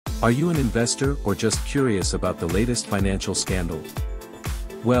Are you an investor or just curious about the latest financial scandal?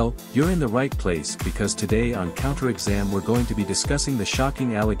 Well, you're in the right place because today on CounterExam we're going to be discussing the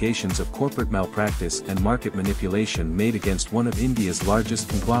shocking allegations of corporate malpractice and market manipulation made against one of India's largest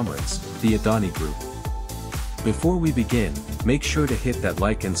conglomerates, the Adani Group. Before we begin, make sure to hit that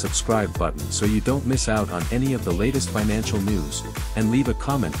like and subscribe button so you don't miss out on any of the latest financial news, and leave a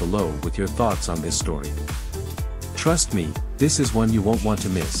comment below with your thoughts on this story. Trust me, this is one you won't want to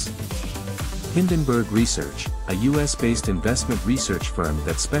miss. Hindenburg Research, a US-based investment research firm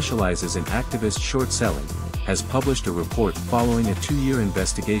that specializes in activist short selling, has published a report following a 2-year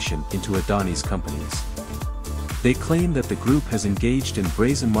investigation into Adani's companies. They claim that the group has engaged in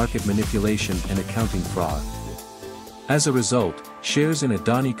brazen market manipulation and accounting fraud. As a result, shares in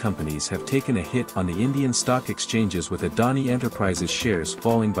Adani companies have taken a hit on the Indian stock exchanges, with Adani Enterprises shares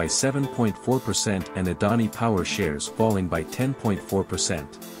falling by 7.4% and Adani Power shares falling by 10.4%.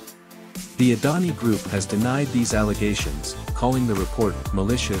 The Adani Group has denied these allegations, calling the report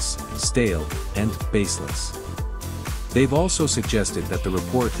malicious, stale, and baseless. They've also suggested that the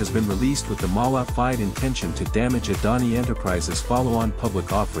report has been released with the mala-fide intention to damage Adani Enterprises' follow-on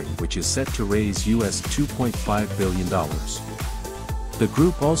public offering, which is set to raise US $2.5 billion. The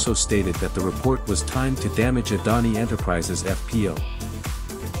group also stated that the report was timed to damage Adani Enterprises' FPO.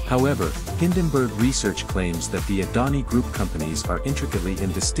 However, Hindenburg Research claims that the Adani Group companies are intricately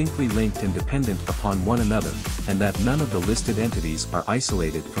and distinctly linked and dependent upon one another, and that none of the listed entities are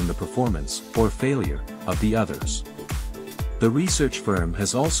isolated from the performance, or failure, of the others. The research firm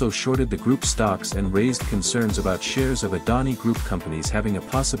has also shorted the group stocks and raised concerns about shares of Adani Group companies having a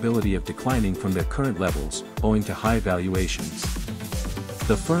possibility of declining from their current levels, owing to high valuations.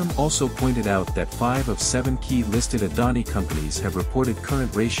 The firm also pointed out that 5 of 7 key listed Adani companies have reported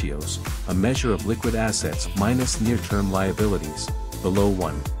current ratios, a measure of liquid assets minus near-term liabilities, below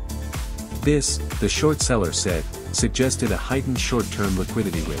 1. This, the short seller said, suggested a heightened short-term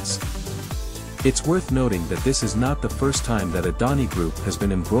liquidity risk. It's worth noting that this is not the first time that Adani Group has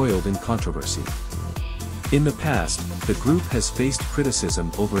been embroiled in controversy. In the past, the group has faced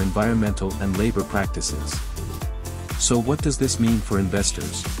criticism over environmental and labor practices. So what does this mean for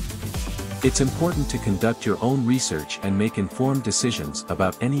investors? It's important to conduct your own research and make informed decisions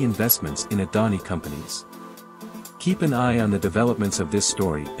about any investments in Adani companies. Keep an eye on the developments of this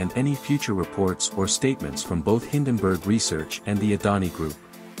story and any future reports or statements from both Hindenburg Research and the Adani Group.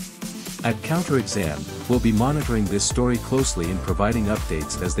 At CounterExam, we'll be monitoring this story closely and providing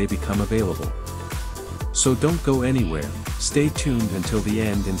updates as they become available. So don't go anywhere, stay tuned until the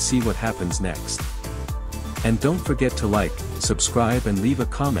end and see what happens next. And don't forget to like, subscribe and leave a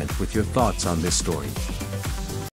comment with your thoughts on this story.